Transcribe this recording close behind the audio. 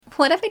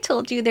What if I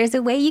told you there's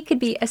a way you could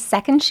be a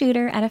second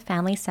shooter at a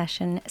family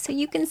session so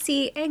you can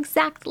see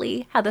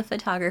exactly how the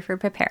photographer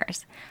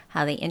prepares,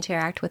 how they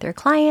interact with their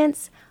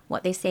clients,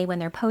 what they say when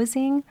they're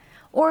posing,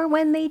 or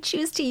when they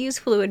choose to use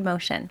fluid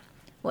motion,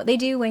 what they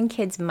do when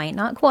kids might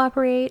not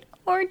cooperate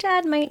or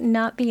dad might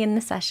not be in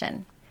the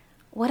session.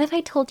 What if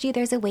I told you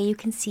there's a way you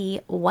can see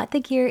what the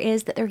gear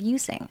is that they're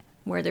using,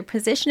 where they're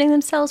positioning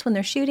themselves when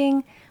they're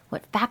shooting,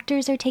 what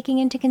factors they're taking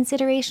into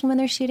consideration when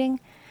they're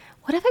shooting?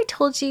 What if I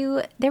told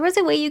you there was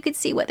a way you could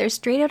see what their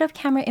straight out of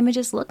camera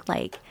images look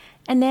like,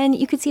 and then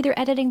you could see their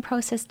editing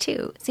process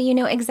too, so you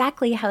know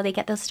exactly how they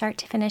get those start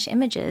to finish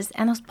images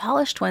and those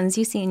polished ones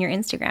you see in your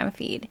Instagram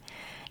feed?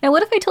 Now,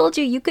 what if I told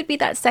you you could be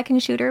that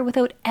second shooter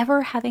without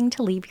ever having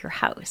to leave your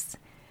house?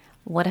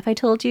 What if I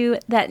told you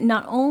that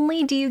not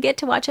only do you get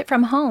to watch it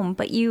from home,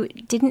 but you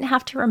didn't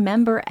have to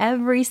remember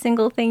every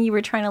single thing you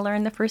were trying to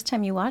learn the first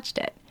time you watched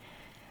it?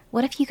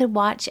 What if you could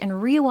watch and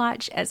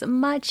rewatch as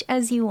much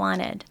as you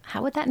wanted?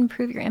 How would that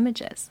improve your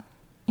images,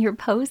 your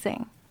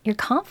posing, your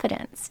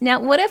confidence? Now,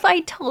 what if I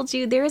told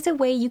you there is a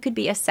way you could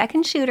be a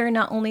second shooter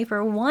not only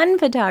for one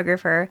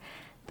photographer,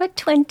 but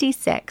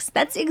 26?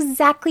 That's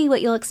exactly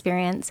what you'll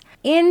experience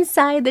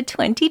inside the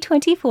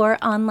 2024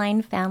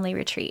 Online Family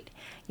Retreat.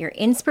 Your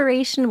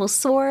inspiration will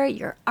soar,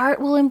 your art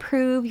will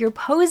improve, your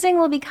posing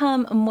will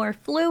become more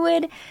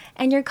fluid,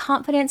 and your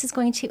confidence is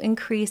going to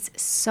increase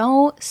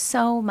so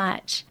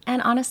much.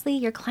 And honestly,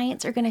 your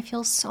clients are going to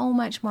feel so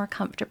much more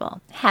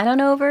comfortable. Head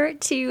on over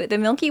to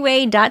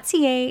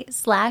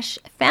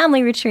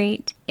themilkyway.ca/family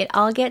retreat. It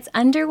all gets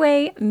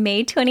underway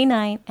May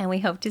 29th, and we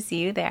hope to see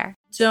you there.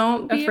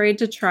 Don't be afraid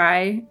to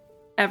try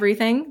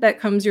everything that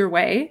comes your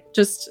way.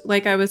 Just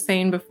like I was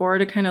saying before,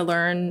 to kind of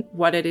learn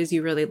what it is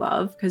you really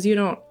love, because you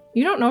don't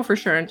know for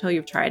sure until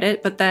you've tried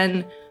it. But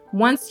then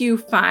once you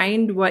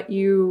find what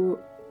you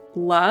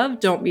love,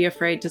 don't be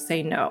afraid to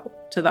say no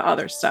to the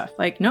other stuff.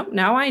 Like, nope,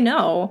 now I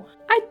know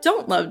I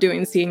don't love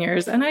doing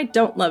seniors and I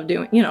don't love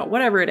doing,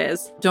 whatever it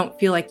is. Don't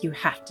feel like you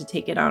have to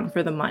take it on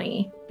for the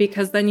money,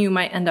 because then you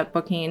might end up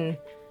booking.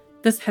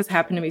 This has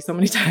happened to me so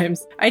many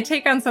times. I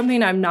take on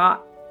something I'm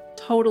not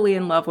totally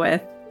in love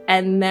with,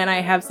 and then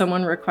I have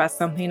someone request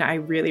something I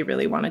really,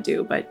 really want to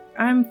do, but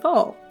I'm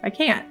full. I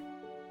can't.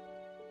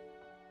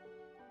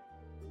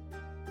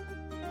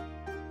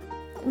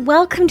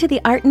 Welcome to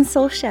the Art and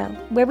Soul Show,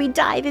 where we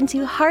dive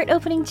into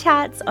heart-opening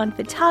chats on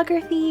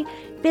photography,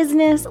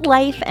 business,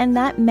 life, and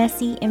that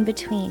messy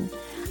in-between.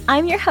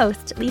 I'm your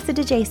host, Lisa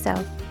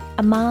DeJaso,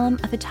 a mom,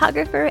 a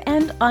photographer,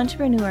 and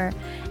entrepreneur,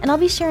 and I'll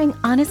be sharing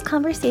honest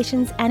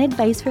conversations and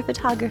advice for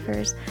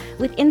photographers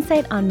with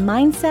insight on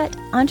mindset,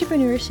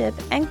 entrepreneurship,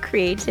 and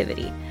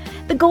creativity.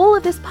 The goal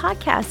of this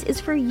podcast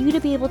is for you to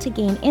be able to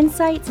gain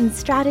insights and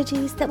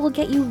strategies that will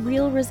get you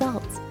real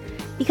results.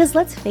 Because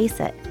let's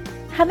face it,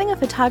 having a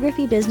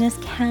photography business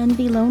can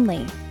be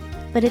lonely,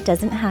 but it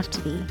doesn't have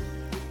to be.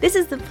 This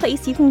is the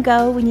place you can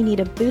go when you need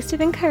a boost of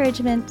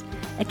encouragement,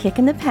 a kick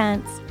in the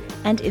pants,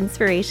 and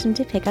inspiration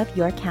to pick up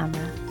your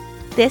camera.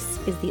 This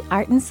is the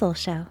Art and Soul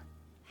Show.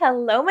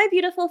 Hello, my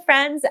beautiful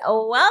friends.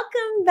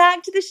 Welcome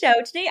back to the show.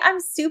 Today, I'm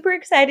super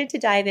excited to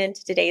dive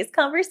into today's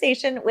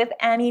conversation with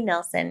Annie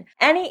Nelson.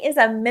 Annie is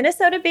a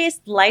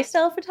Minnesota-based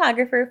lifestyle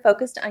photographer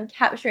focused on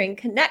capturing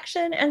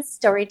connection and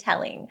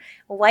storytelling.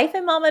 Wife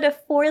and mama to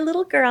 4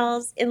 little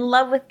girls, in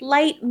love with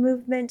light,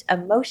 movement,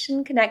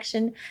 emotion,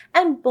 connection,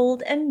 and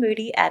bold and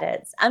moody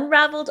edits.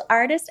 Unraveled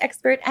artist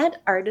expert and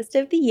artist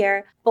of the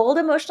year, bold,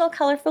 emotional,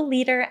 colorful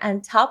leader,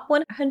 and top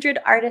 100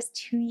 artist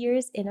 2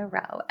 years in a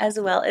row, as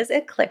well as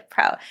a Click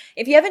Pro.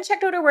 If you haven't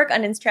checked out her work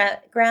on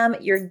Instagram,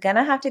 you're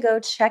gonna have to go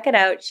check it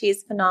out.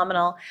 She's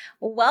phenomenal.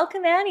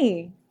 Welcome,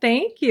 Annie.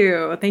 Thank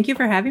you. Thank you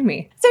for having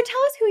me. So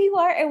tell us who you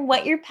are and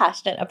what you're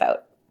passionate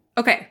about.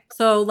 Okay.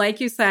 So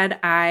like you said,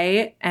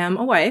 I am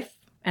a wife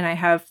and I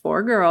have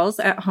 4 girls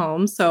at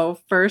home. So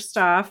first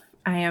off,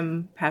 I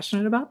am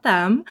passionate about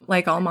them,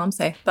 like all moms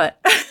say,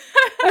 but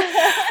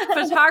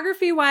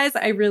photography wise,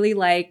 I really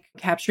like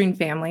capturing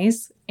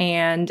families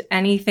and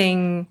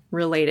anything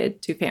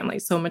related to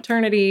families. So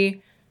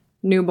maternity,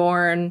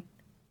 newborn,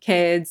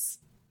 kids,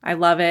 I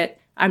love it.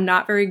 I'm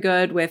not very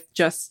good with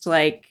just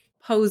like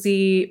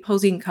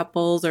posing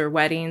couples or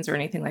weddings or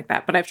anything like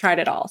that, but I've tried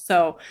it all.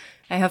 So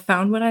I have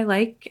found what I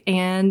like,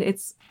 and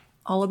it's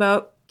all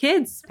about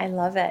kids. I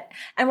love it.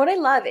 And what I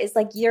love is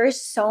like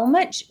there's so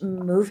much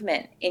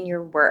movement in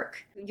your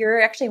work.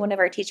 You're actually one of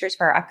our teachers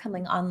for our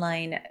upcoming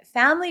online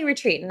family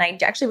retreat. And I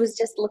actually was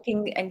just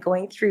looking and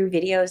going through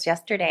videos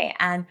yesterday,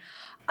 and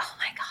oh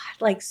my God,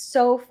 like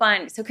so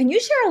fun. So can you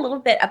share a little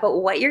bit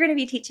about what you're going to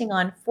be teaching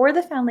on for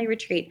the family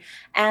retreat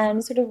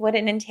and sort of what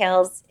it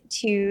entails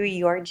to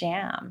your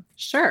jam?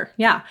 Sure.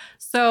 Yeah.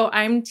 So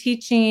I'm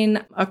teaching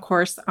a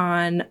course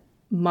on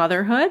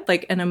motherhood,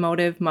 like an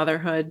emotive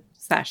motherhood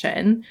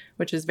session,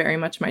 which is very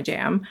much my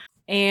jam.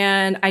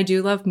 And I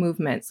do love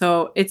movement.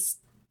 So it's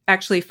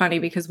actually funny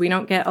because we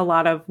don't get a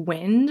lot of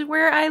wind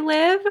where I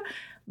live,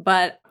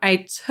 but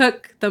I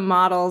took the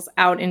models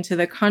out into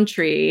the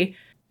country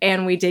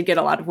and we did get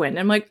a lot of wind.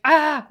 I'm like,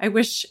 I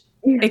wish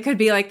it could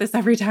be like this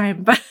every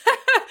time. But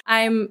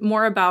I'm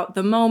more about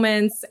the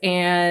moments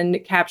and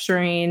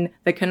capturing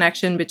the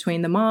connection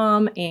between the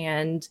mom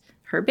and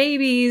her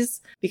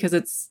babies because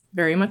it's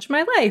very much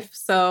my life.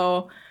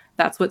 So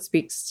that's what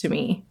speaks to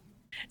me.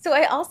 So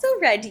I also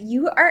read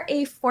you are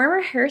a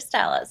former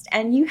hairstylist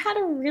and you had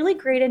a really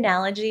great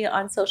analogy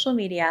on social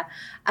media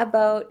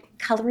about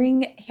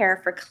coloring hair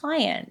for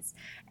clients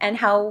and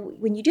how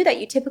when you do that,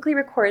 you typically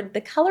record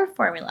the color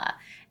formula.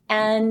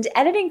 And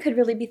editing could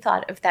really be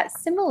thought of that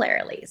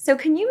similarly. So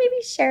can you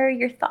maybe share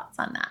your thoughts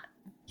on that?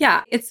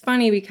 Yeah, it's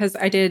funny because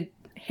I did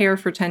hair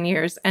for 10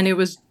 years and it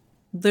was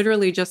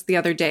literally just the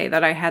other day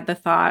that I had the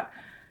thought,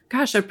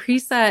 gosh, a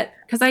preset,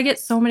 because I get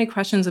so many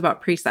questions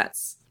about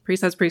presets.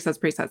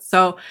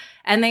 So,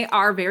 and they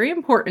are very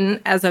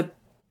important as a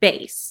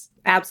base,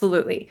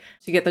 absolutely,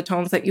 to get the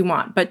tones that you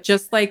want. But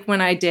just like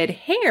when I did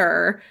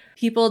hair,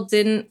 people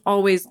didn't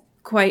always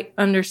quite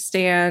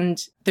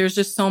understand. There's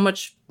just so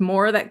much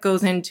more that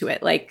goes into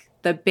it, like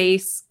the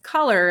base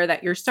color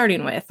that you're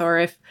starting with, or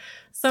if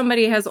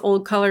somebody has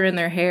old color in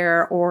their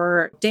hair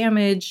or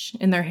damage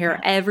in their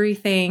hair,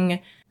 everything,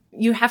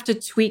 you have to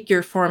tweak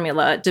your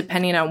formula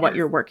depending on what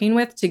you're working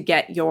with to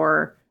get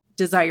your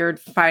desired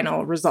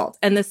final result.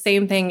 And the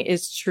same thing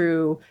is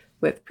true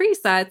with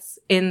presets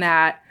in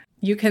that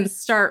you can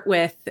start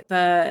with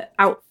the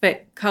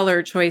outfit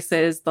color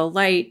choices, the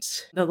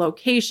light, the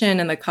location,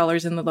 and the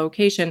colors in the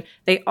location.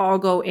 They all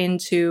go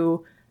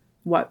into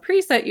what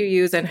preset you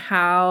use and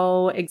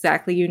how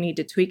exactly you need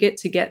to tweak it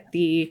to get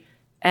the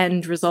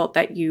end result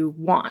that you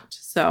want.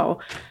 So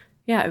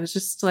yeah, it was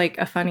just like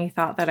a funny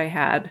thought that I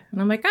had.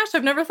 And I'm like, gosh,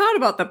 I've never thought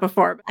about that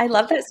before. I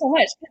love that so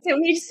much. It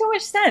makes so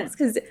much sense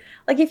because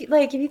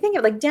if you think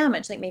of like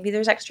damage, like maybe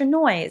there's extra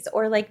noise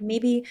or like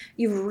maybe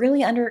you've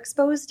really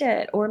underexposed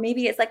it or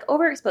maybe it's like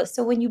overexposed.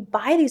 So when you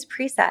buy these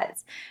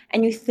presets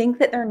and you think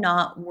that they're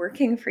not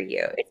working for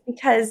you, it's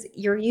because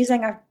you're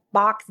using a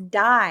box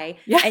dye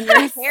and your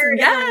hair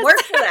doesn't work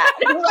for that.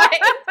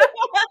 Right?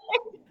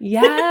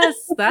 Yes,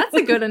 that's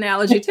a good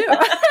analogy too.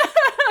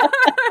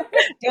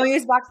 Don't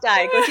use box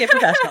dye. Go see a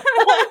professional.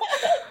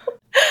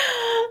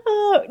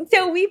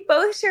 So we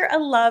both share a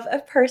love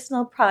of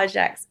personal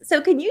projects. So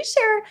can you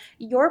share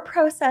your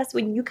process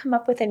when you come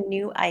up with a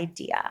new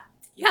idea?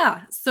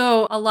 Yeah.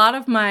 So a lot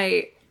of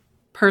my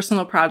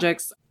personal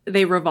projects,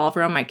 they revolve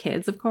around my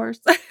kids, of course,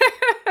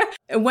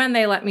 when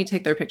they let me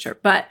take their picture.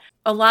 But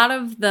a lot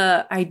of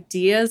the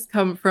ideas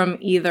come from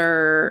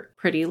either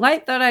pretty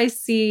light that I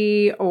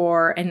see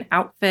or an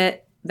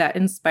outfit that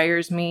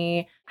inspires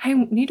me. I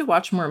need to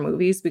watch more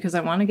movies because I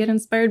want to get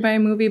inspired by a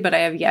movie, but I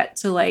have yet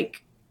to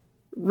like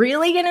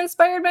really get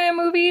inspired by a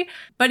movie.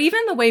 But even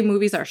the way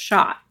movies are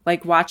shot,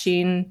 like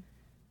watching,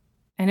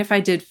 and if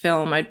I did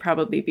film, I'd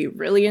probably be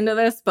really into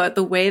this, but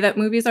the way that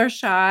movies are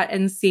shot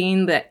and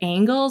seeing the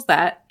angles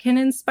that can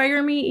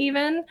inspire me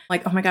even,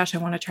 like, oh my gosh, I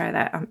want to try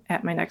that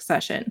at my next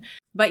session.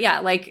 But yeah,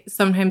 like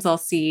sometimes I'll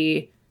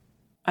see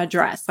a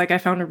dress. Like I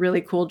found a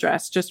really cool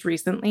dress just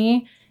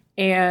recently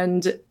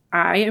and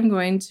I am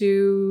going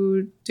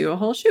to do a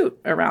whole shoot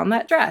around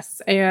that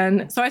dress.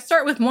 And so I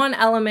start with one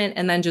element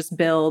and then just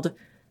build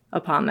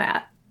upon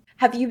that.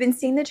 Have you been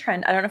seeing the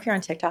trend? I don't know if you're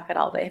on TikTok at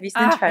all, but have you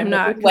seen the trend? I'm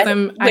not,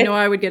 because I know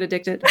I would get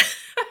addicted.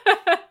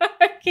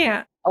 I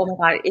can't. Oh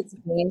my God, it's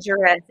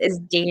dangerous. It's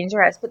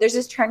dangerous. But there's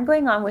this trend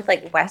going on with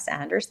like Wes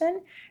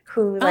Anderson,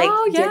 who like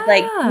did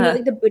like,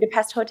 like the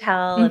Budapest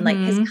Hotel and like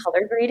his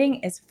color grading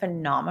is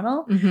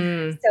phenomenal.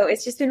 So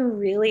it's just been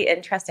really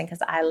interesting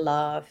because I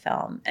love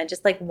film and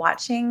just like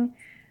watching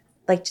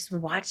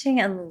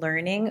and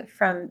learning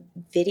from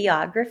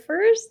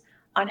videographers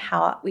on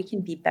how we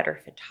can be better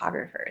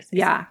photographers.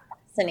 It's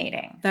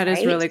fascinating. That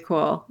is really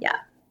cool.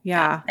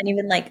 Yeah. And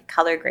even like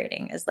color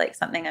grading is like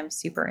something I'm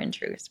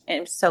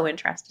so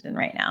interested in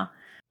right now.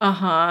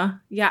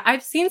 Yeah.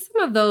 I've seen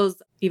some of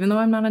those, even though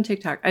I'm not on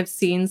TikTok, I've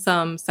seen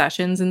some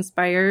sessions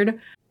inspired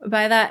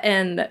by that.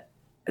 And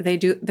they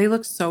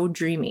look so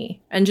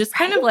dreamy and just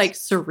kind of like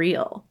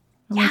surreal.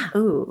 I'm like,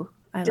 ooh.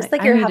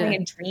 You're having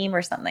a dream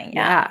or something.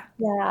 Yeah.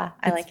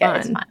 I like it.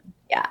 It's fun.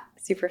 Yeah.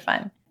 Super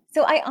fun.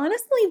 So I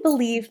honestly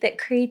believe that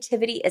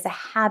creativity is a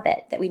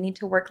habit that we need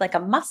to work like a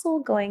muscle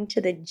going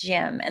to the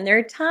gym. And there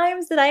are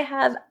times that I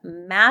have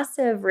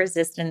massive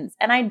resistance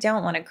and I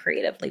don't want to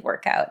creatively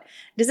work out.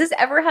 Does this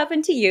ever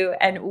happen to you?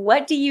 And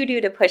what do you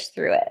do to push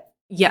through it?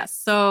 Yes.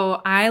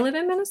 So I live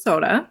in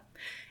Minnesota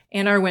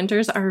and our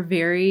winters are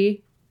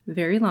very,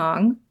 very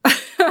long.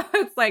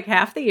 It's like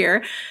half the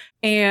year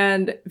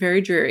and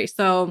very dreary.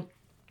 So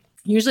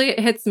usually it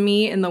hits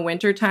me in the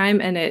winter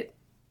time and it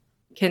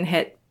can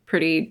hit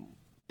pretty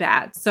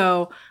bad.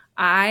 So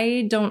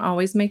I don't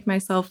always make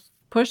myself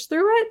push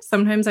through it.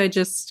 Sometimes I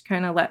just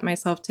kind of let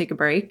myself take a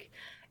break.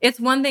 It's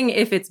one thing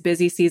if it's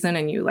busy season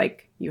and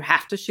you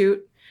have to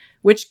shoot,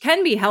 which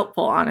can be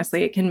helpful.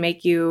 Honestly, it can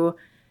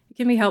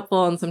be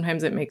helpful. And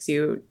sometimes it makes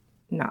you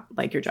not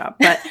like your job,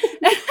 but it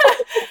can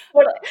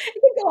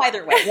go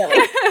either way.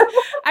 Really.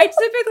 I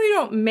typically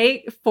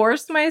don't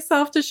force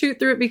myself to shoot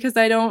through it because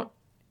I don't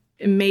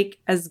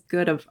make as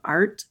good of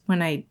art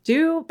when I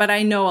do, but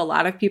I know a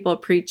lot of people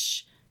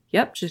preach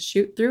yep, just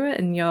shoot through it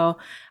and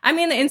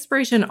the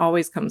inspiration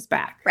always comes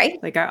back.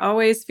 Right. Like I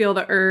always feel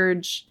the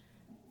urge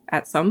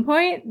at some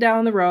point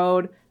down the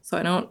road. So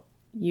I don't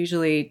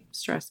usually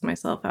stress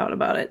myself out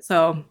about it.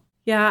 So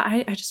yeah,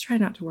 I just try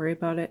not to worry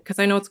about it because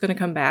I know it's going to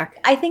come back.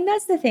 I think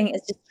that's the thing,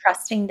 is just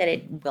trusting that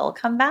it will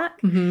come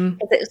back. Mm-hmm.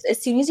 Because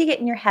as soon as you get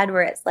in your head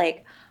where it's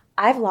like,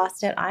 I've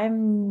lost it,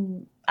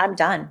 I'm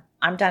done.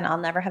 I'm done. I'll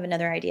never have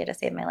another idea to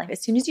save my life.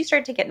 As soon as you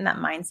start to get in that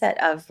mindset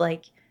of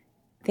like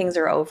things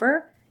are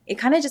over, it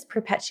kind of just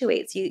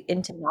perpetuates you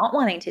into not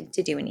wanting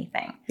to do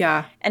anything.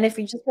 Yeah. And if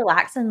you just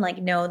relax and like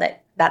know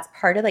that that's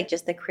part of like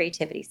just the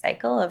creativity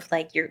cycle of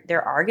like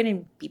there are going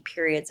to be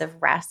periods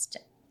of rest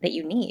that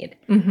you need.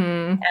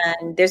 Mm-hmm.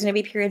 And there's going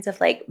to be periods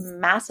of like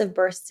massive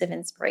bursts of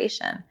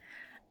inspiration.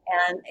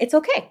 And it's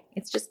okay.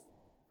 It's just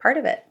part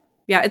of it.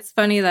 Yeah, it's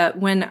funny that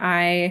when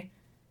I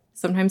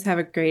sometimes have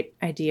a great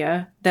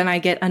idea, then I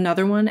get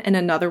another one and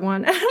another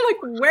one. And I'm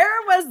like,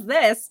 where was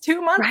this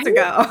 2 months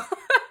ago?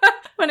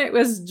 When it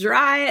was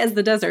dry as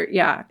the desert.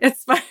 Yeah,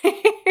 it's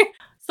funny.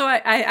 So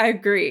I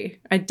agree.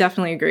 I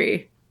definitely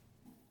agree.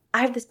 I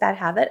have this bad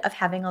habit of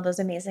having all those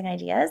amazing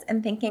ideas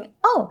and thinking,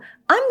 oh,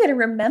 I'm going to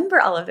remember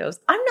all of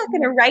those. I'm not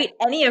going to write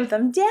any of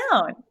them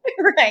down.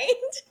 Right?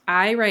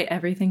 I write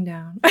everything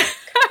down.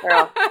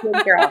 Girl,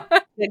 good girl,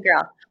 good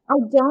girl. I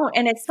don't.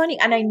 And it's funny.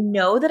 And I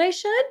know that I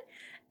should.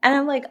 And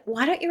I'm like,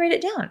 why don't you write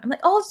it down? I'm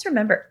like, oh, I'll just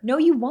remember. No,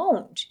 you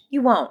won't.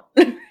 You won't.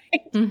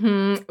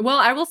 Mm-hmm. Well,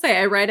 I will say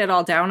I write it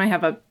all down. I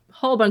have a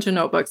whole bunch of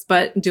notebooks,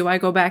 but do I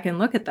go back and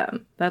look at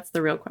them? That's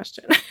the real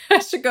question. I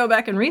should go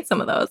back and read some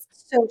of those.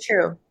 So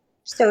true.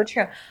 So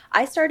true.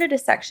 I started a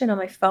section on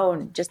my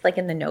phone, just like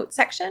in the notes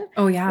section.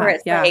 Oh yeah. Where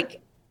it's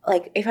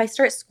like if I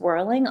start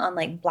swirling on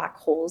like black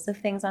holes of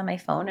things on my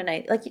phone, and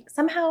I like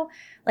somehow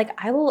like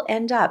I will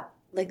end up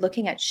like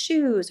looking at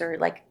shoes, or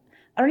like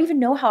I don't even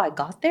know how I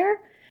got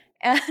there.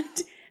 And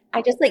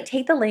I just like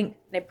take the link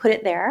and I put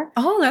it there.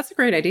 Oh, that's a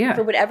great idea.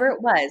 For whatever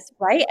it was,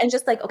 right? And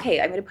just like,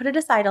 okay, I'm going to put it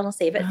aside and I'll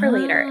save it for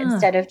later,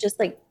 instead of just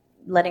like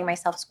letting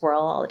myself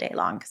squirrel all day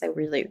long, because I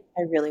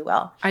really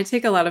will. I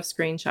take a lot of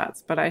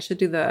screenshots, but I should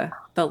do the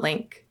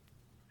link.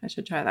 I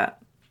should try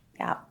that.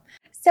 Yeah.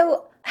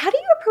 So how do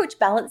you approach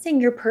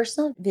balancing your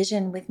personal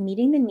vision with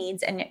meeting the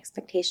needs and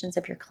expectations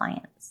of your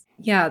clients?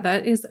 Yeah,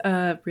 that is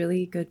a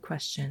really good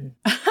question.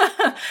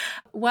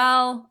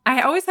 Well,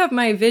 I always have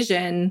my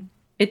vision.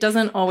 It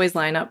doesn't always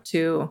line up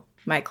to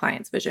my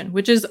client's vision,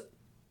 which is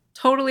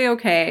totally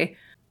okay.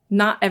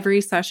 Not every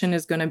session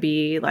is going to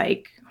be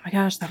like, oh my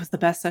gosh, that was the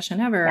best session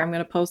ever. I'm going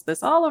to post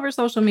this all over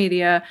social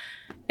media.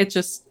 It's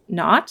just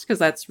not, because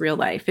that's real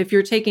life. If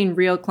you're taking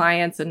real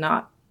clients and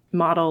not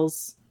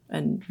models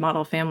and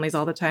model families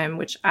all the time,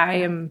 which I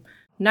am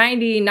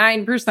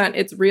 99%,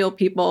 it's real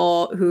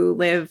people who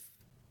live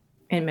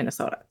in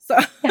Minnesota. So,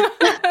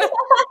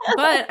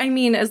 but I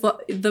mean,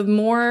 the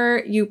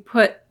more you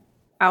put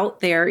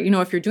out there,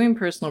 if you're doing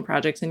personal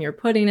projects and you're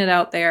putting it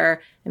out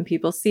there and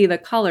people see the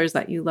colors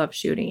that you love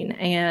shooting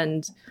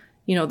and,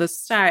 the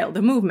style,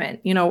 the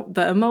movement,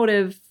 the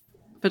emotive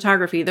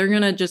photography, they're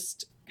going to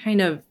just kind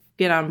of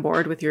get on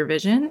board with your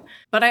vision.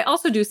 But I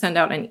also do send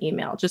out an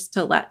email just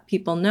to let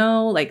people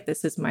know, like,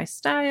 this is my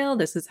style,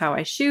 this is how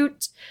I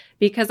shoot,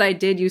 because I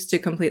did used to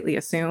completely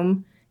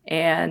assume,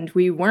 and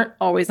we weren't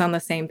always on the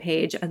same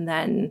page. And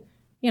then,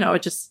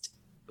 it just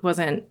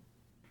wasn't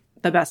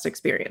the best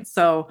experience.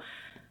 So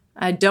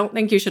I don't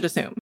think you should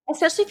assume.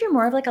 Especially if you're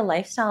more of like a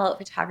lifestyle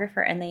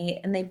photographer and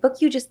they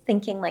book you just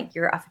thinking like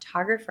you're a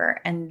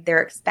photographer, and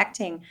they're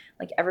expecting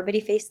like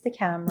everybody face the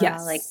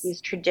camera, like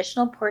these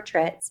traditional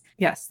portraits.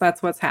 Yes,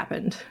 that's what's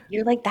happened.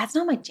 You're like, that's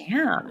not my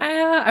jam.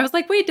 I was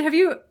like, wait, didn't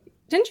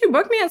you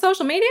book me on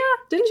social media?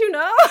 Didn't you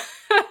know?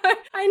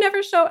 I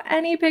never show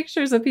any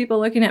pictures of people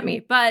looking at me,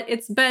 but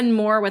it's been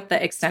more with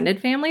the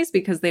extended families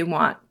because they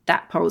want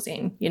that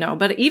posing,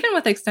 but even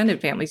with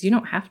extended families, you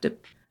don't have to.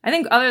 I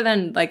think other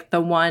than like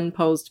the one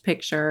posed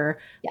picture,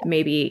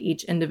 maybe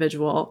each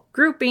individual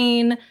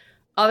grouping,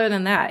 other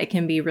than that, it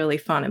can be really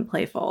fun and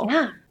playful.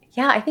 Yeah.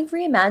 Yeah. I think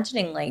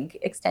reimagining like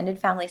extended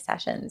family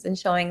sessions and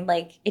showing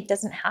like it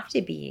doesn't have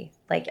to be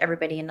like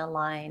everybody in a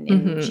line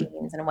in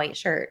jeans and a white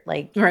shirt.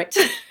 Like, right.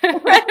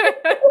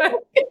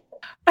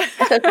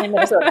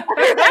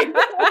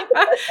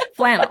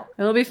 Flannel.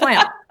 It'll be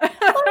flannel. I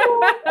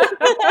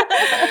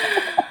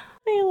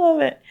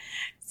love it.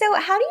 So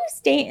how do you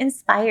stay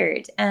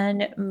inspired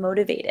and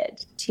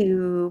motivated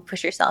to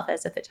push yourself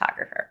as a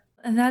photographer?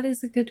 That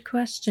is a good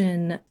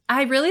question.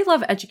 I really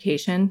love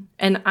education,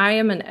 and I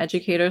am an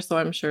educator, so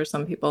I'm sure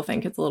some people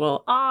think it's a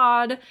little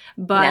odd,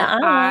 but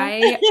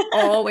I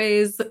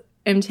always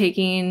am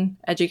taking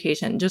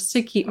education just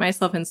to keep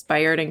myself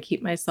inspired and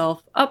keep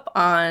myself up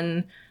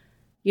on,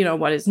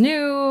 what is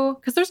new,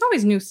 because there's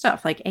always new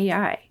stuff. Like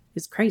AI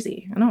is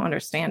crazy. I don't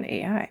understand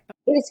AI.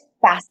 It is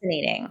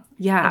fascinating.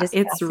 Yeah,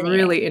 it's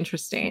really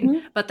interesting.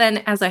 Mm-hmm. But then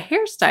as a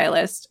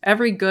hairstylist,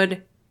 every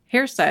good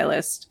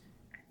hairstylist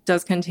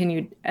does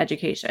continued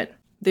education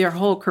their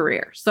whole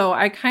career. So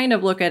I kind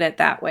of look at it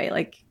that way,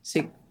 like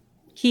to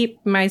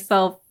keep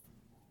myself,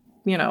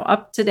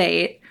 up to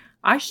date.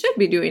 I should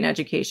be doing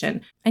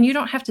education. And you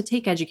don't have to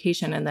take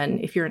education. And then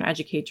if you're an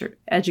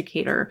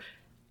educator,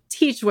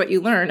 teach what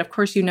you learned. Of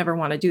course, you never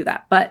want to do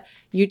that. But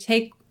you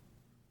take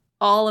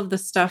all of the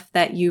stuff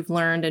that you've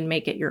learned and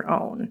make it your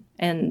own.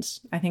 And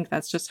I think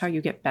that's just how you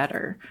get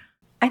better.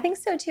 I think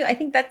so too. I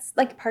think that's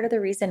like part of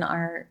the reason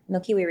our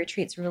Milky Way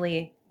retreats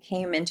really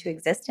came into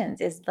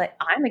existence is that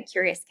I'm a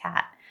curious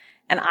cat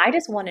and I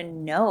just want to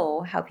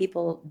know how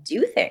people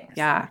do things.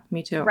 Yeah,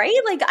 me too. Right?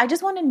 Like I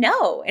just want to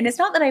know. And it's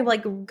not that I'm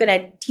like going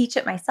to teach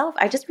it myself.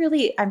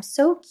 I'm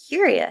so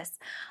curious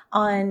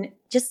on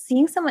just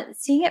seeing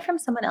it from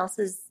someone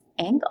else's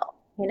angle,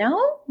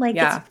 Like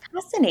it's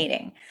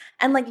fascinating.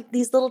 And like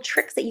these little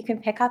tricks that you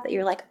can pick up that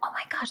you're like, oh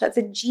my gosh, that's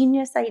a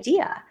genius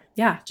idea.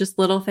 Yeah, just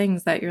little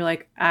things that you're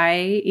like,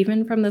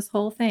 even from this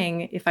whole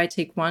thing, if I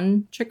take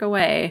one trick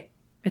away,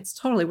 it's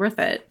totally worth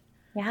it.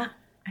 Yeah,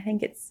 I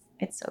think it's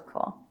so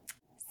cool.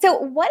 So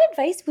what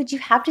advice would you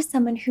have to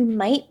someone who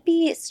might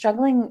be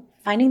struggling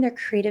finding their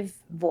creative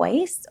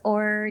voice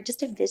or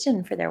just a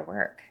vision for their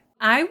work?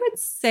 I would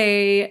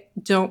say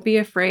don't be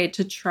afraid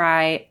to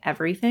try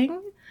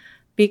everything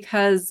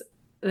because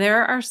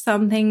there are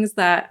some things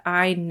that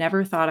I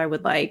never thought I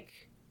would like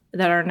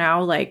that are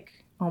now like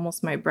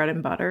almost my bread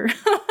and butter.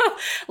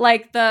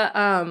 Like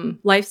the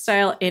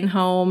lifestyle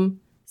in-home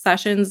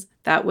sessions,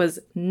 that was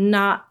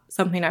not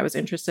something I was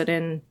interested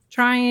in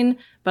trying,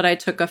 but I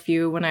took a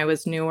few when I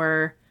was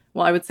newer.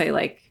 Well, I would say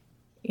like,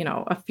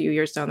 a few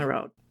years down the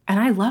road. And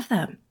I love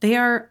them. They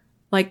are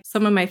like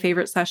some of my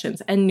favorite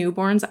sessions. And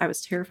newborns, I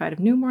was terrified of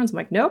newborns. I'm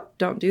like, nope,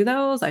 don't do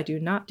those. I do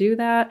not do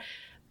that.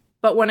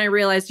 But when I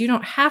realized you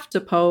don't have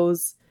to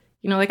pose,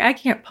 like I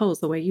can't pose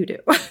the way you do.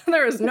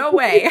 There is no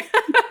way.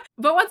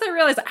 But once I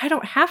realized I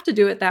don't have to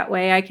do it that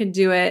way, I can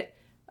do it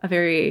a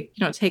very,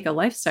 take a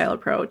lifestyle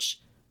approach.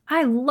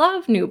 I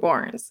love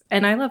newborns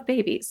and I love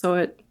babies.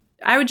 So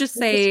I would just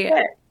say,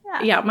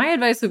 my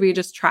advice would be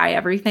just try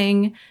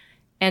everything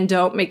and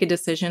don't make a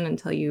decision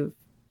until you've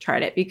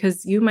tried it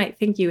because you might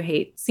think you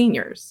hate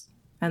seniors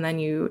and then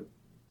you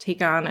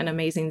take on an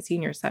amazing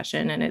senior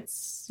session and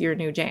it's your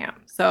new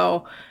jam.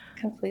 So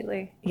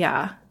completely.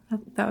 Yeah.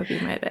 That would be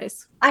my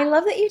advice. I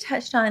love that you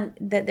touched on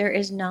that there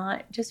is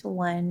not just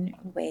one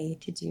way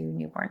to do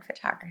newborn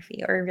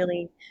photography or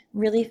really,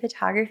 really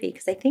photography.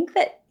 Because I think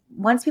that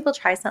once people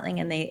try something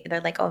and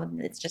they're like, oh,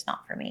 it's just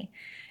not for me.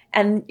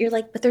 And you're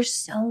like, but there's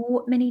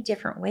so many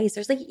different ways.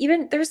 There's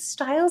there's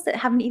styles that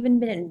haven't even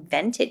been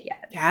invented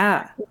yet.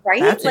 Yeah.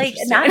 Right? That's right?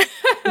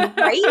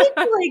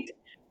 Like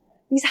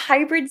these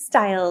hybrid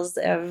styles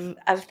of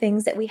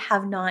things that we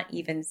have not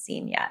even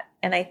seen yet.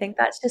 And I think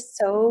that's just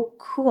so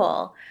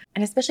cool.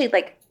 And especially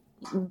like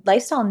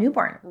lifestyle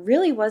newborn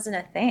really wasn't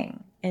a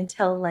thing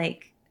until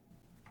like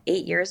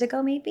 8 years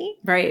ago, maybe.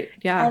 Right.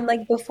 Yeah. And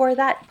like before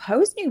that,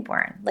 post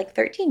newborn, like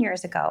 13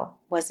 years ago,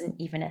 wasn't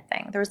even a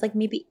thing. There was like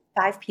maybe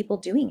 5 people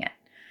doing it.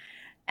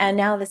 And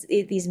now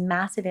these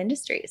massive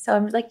industries. So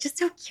I'm like just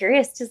so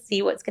curious to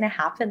see what's going to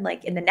happen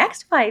like in the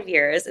next 5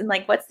 years and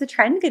like what's the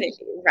trend going to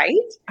be,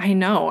 right? I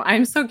know.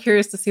 I'm so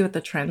curious to see what the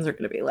trends are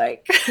going to be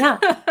like. Yeah.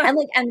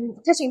 And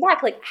touching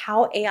back, like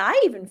how AI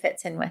even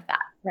fits in with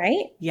that,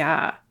 right?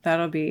 Yeah,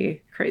 that'll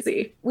be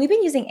crazy. We've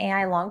been using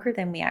AI longer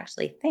than we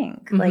actually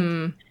think. Mm-hmm.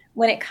 Like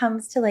when it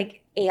comes to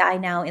like AI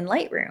now in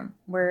Lightroom,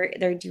 where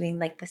they're doing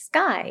like the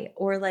sky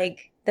or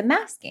like the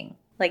masking.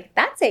 Like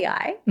that's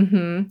AI.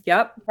 Mm-hmm.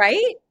 Yep.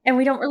 Right? And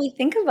we don't really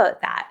think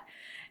about that.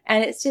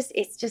 And it's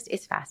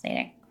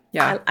fascinating.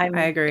 Yeah, I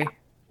agree.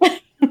 Yeah.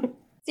 So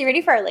you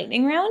ready for our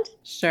lightning round?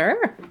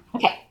 Sure.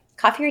 Okay.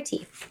 Coffee or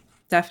tea?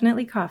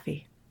 Definitely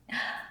coffee.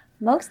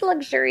 Most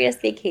luxurious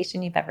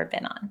vacation you've ever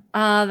been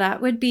on? That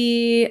would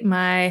be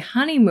my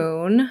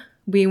honeymoon.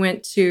 We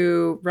went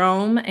to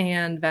Rome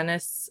and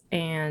Venice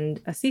and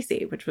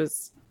Assisi, which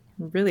was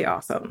really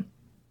awesome.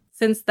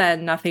 Since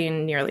then,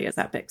 nothing nearly as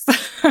epic.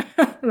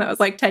 That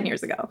was like 10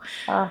 years ago.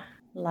 Oh,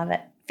 love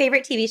it.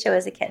 Favorite TV show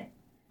as a kid?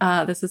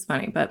 This is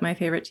funny, but my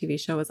favorite TV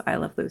show was I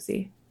Love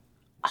Lucy.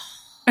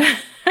 Oh,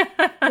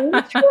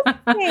 interesting.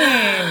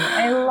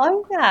 I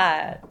love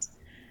that.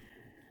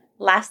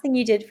 Last thing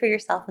you did for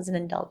yourself as an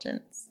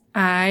indulgence?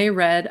 I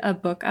read a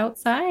book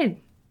outside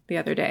the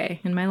other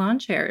day in my lawn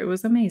chair. It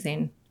was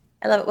amazing.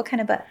 I love it. What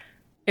kind of book?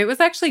 It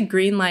was actually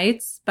Green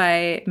Lights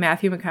by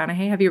Matthew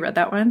McConaughey. Have you read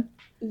that one?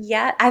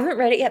 Yeah, I haven't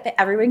read it yet, but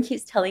everyone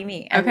keeps telling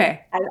me.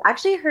 Okay. I've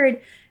actually heard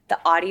the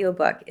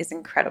audiobook is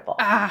incredible.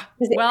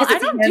 Well, I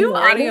don't do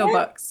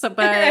audiobooks,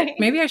 but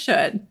maybe I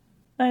should.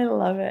 I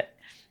love it.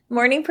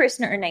 Morning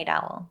person or night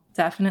owl?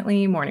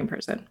 Definitely morning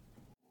person.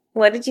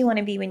 What did you want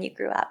to be when you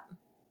grew up?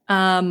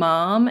 A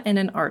mom and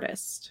an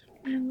artist.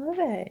 I love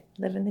it.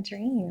 Living the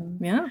dream.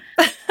 Yeah.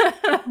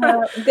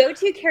 Go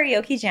to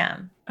karaoke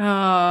jam. Oh,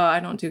 I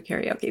don't do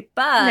karaoke,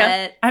 but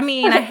No. I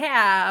mean, I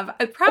have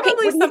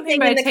probably Okay, something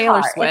by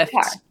Taylor Swift.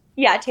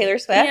 Yeah, Taylor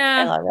Swift.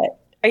 Yeah. I love it.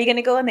 Are you going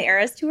to go on the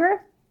Eras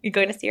tour? You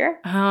going to see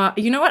her?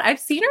 You know what? I've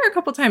seen her a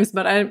couple times,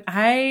 but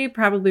I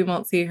probably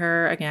won't see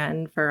her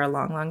again for a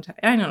long, long time.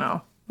 I don't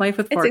know. Life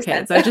with 4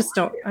 kids. I just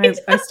don't.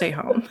 I stay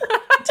home.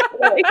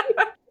 Totally.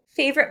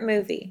 Favorite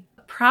movie?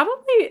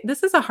 Probably,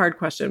 this is a hard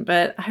question,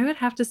 but I would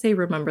have to say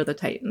Remember the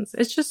Titans.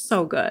 It's just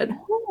so good.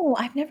 Oh,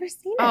 I've never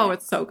seen it. Oh,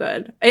 it's so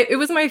good. It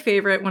was my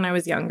favorite when I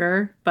was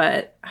younger,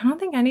 but I don't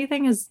think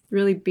anything has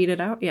really beat it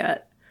out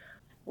yet.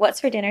 What's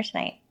for dinner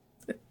tonight?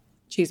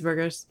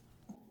 Cheeseburgers.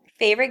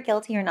 Favorite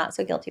guilty or not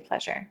so guilty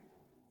pleasure?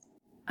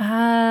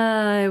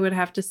 I would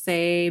have to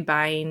say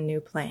buying new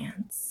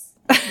plants.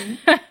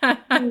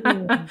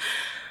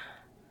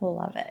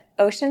 Love it.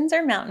 Oceans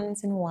or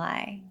mountains, and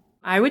why?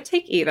 I would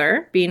take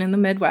either. Being in the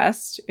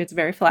Midwest, it's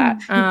very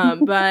flat.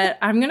 But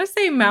I'm going to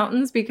say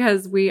mountains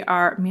because me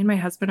and my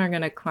husband are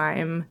going to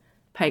climb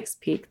Pikes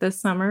Peak this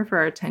summer for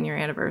our 10-year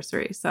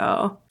anniversary.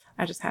 So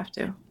I just have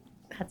to.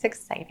 That's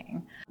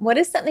exciting. What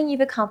is something you've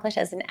accomplished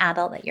as an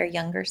adult that your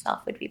younger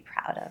self would be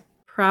proud of?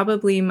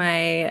 Probably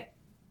my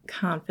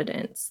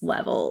confidence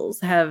levels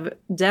have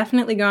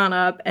definitely gone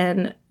up,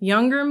 and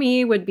younger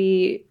me would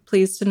be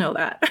pleased to know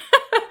that.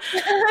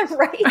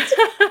 Right.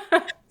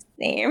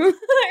 Same.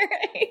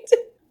 Right.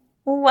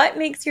 What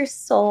makes your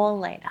soul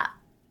light up?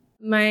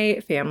 My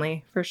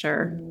family, for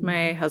sure.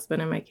 My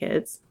husband and my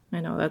kids. I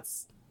know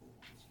that's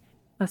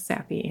a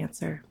sappy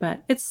answer,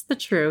 but it's the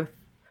truth.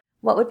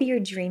 What would be your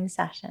dream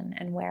session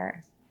and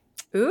where?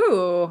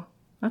 Ooh,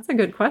 that's a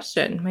good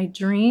question. My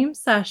dream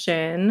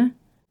session.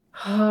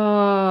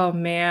 Oh,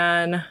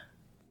 man.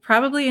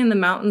 Probably in the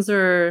mountains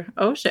or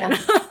ocean.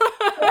 Yeah.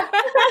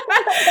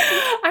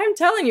 I'm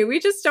telling you, we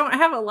just don't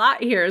have a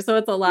lot here. So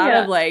it's a lot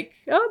of like,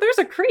 oh, there's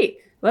a creek.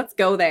 Let's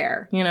go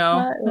there, you know?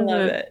 I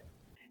love it.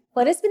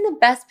 What has been the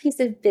best piece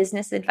of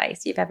business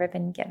advice you've ever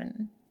been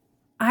given?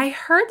 I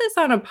heard this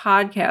on a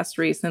podcast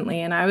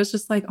recently, and I was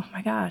just like, oh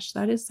my gosh,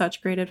 that is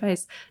such great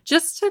advice.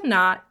 Just to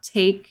not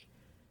take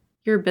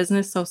your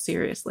business so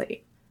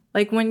seriously.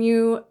 Like when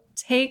you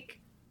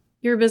take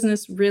your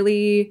business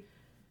really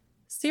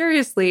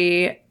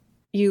seriously,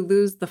 you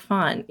lose the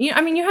fun. You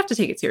have to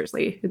take it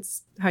seriously.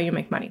 It's how you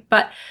make money.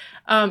 But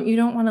you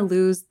don't want to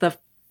lose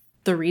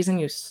the reason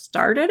you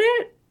started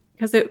it,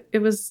 because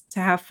it was to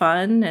have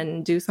fun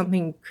and do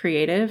something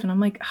creative. And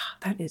I'm like, oh,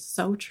 that is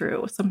so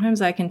true.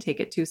 Sometimes I can take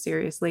it too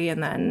seriously,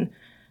 and then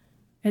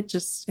it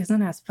just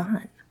isn't as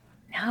fun.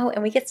 No,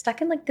 and we get stuck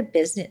in like the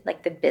business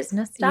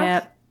stuff.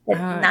 Yep.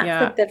 And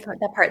that's like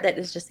the part that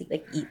is just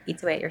like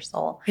eats away at your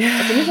soul.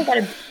 As soon as I got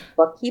a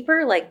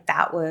bookkeeper, like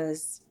that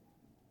was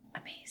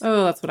amazing.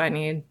 Oh, that's what I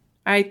need.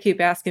 I keep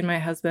asking my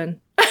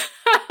husband,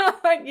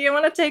 like, you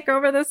want to take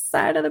over this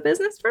side of the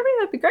business for me?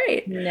 That'd be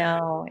great.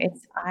 No,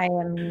 I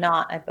am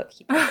not a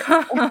bookkeeper.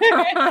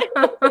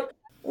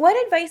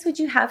 What advice would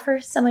you have for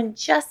someone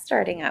just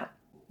starting out?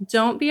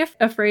 Don't be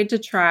afraid to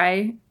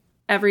try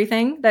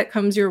everything that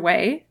comes your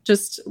way.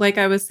 Just like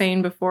I was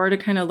saying before, to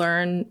kind of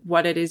learn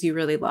what it is you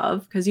really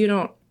love, because you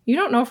don't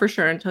know for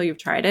sure until you've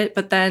tried it.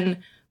 But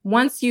then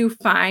once you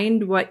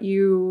find what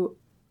you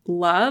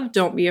love,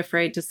 don't be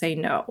afraid to say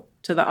no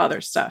to the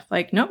other stuff.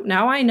 Like, nope,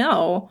 now I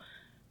know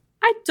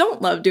I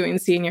don't love doing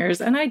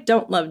seniors, and I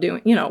don't love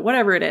doing,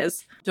 whatever it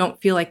is.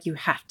 Don't feel like you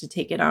have to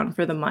take it on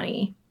for the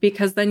money,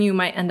 because then you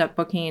might end up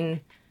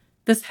booking.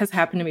 This has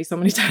happened to me so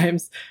many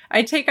times.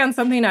 I take on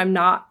something I'm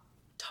not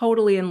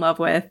totally in love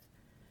with,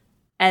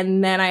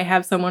 and then I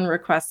have someone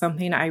request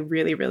something I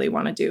really, really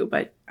want to do,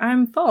 but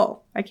I'm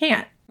full. I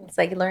can't. It's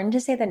like learn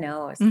to say the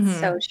no's. It's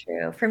so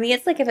true. For me,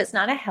 it's like if it's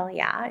not a hell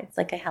yeah, it's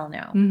like a hell no.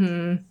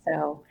 Mm-hmm.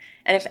 So,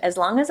 and as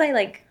long as I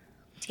like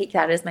take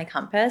that as my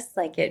compass,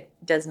 like it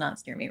does not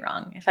steer me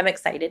wrong. If I'm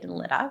excited and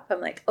lit up, I'm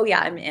like, oh yeah,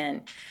 I'm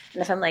in.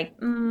 And if I'm like,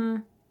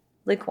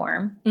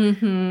 lukewarm, I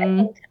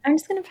think I'm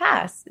just going to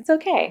pass. It's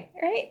okay.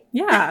 Right?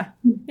 Yeah.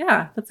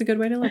 Yeah. That's a good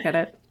way to look at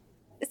it.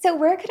 So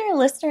where can our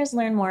listeners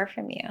learn more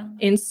from you?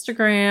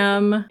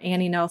 Instagram,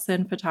 Annie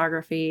Nelson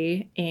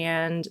Photography,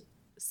 and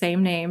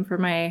same name for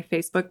my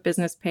Facebook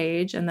business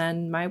page, and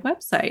then my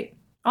website.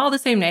 All the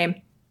same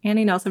name,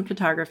 Annie Nelson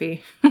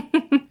Photography.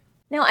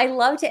 Now, I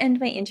love to end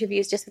my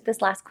interviews just with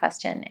this last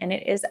question, and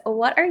it is,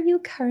 what are you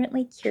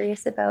currently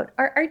curious about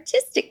or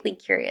artistically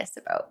curious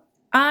about?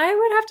 I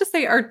would have to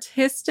say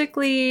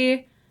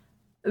artistically,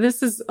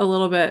 this is a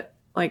little bit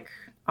like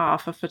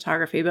off of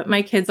photography, but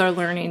my kids are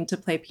learning to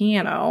play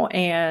piano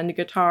and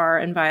guitar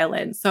and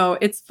violin. So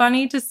it's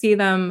funny to see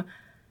them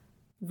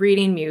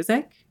reading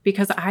music,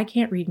 because I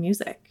can't read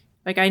music.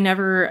 Like I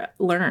never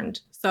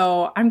learned.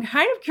 So I'm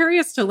kind of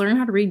curious to learn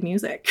how to read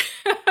music,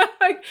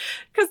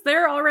 because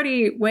they're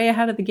already way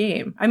ahead of the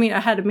game. I mean,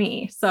 ahead of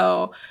me.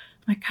 So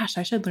I'm like, gosh,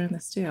 I should learn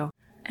this too.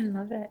 I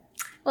love it.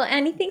 Well,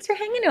 Annie, thanks for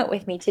hanging out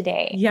with me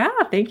today. Yeah,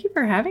 thank you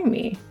for having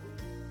me.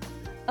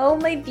 Oh,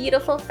 my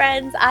beautiful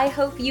friends, I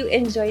hope you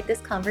enjoyed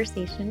this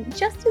conversation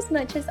just as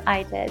much as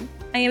I did.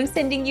 I am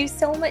sending you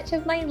so much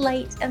of my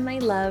light and my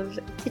love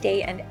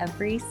today and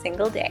every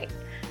single day.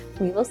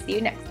 We will see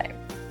you next time.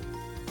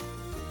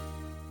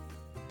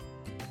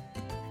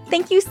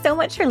 Thank you so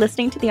much for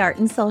listening to the Art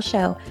and Soul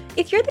Show.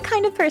 If you're the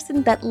kind of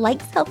person that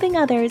likes helping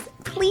others,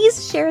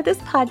 please share this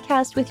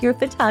podcast with your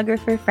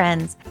photographer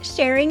friends.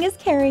 Sharing is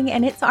caring,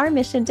 and it's our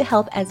mission to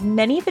help as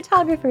many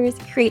photographers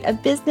create a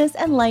business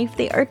and life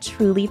they are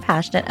truly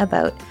passionate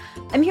about.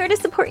 I'm here to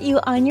support you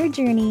on your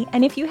journey,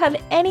 and if you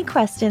have any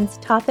questions,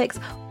 topics,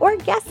 or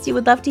guests you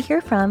would love to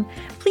hear from,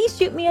 please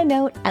shoot me a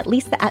note at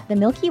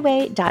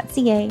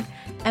lisa@themilkyway.ca,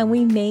 and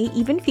we may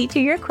even feature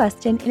your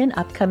question in an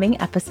upcoming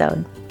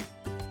episode.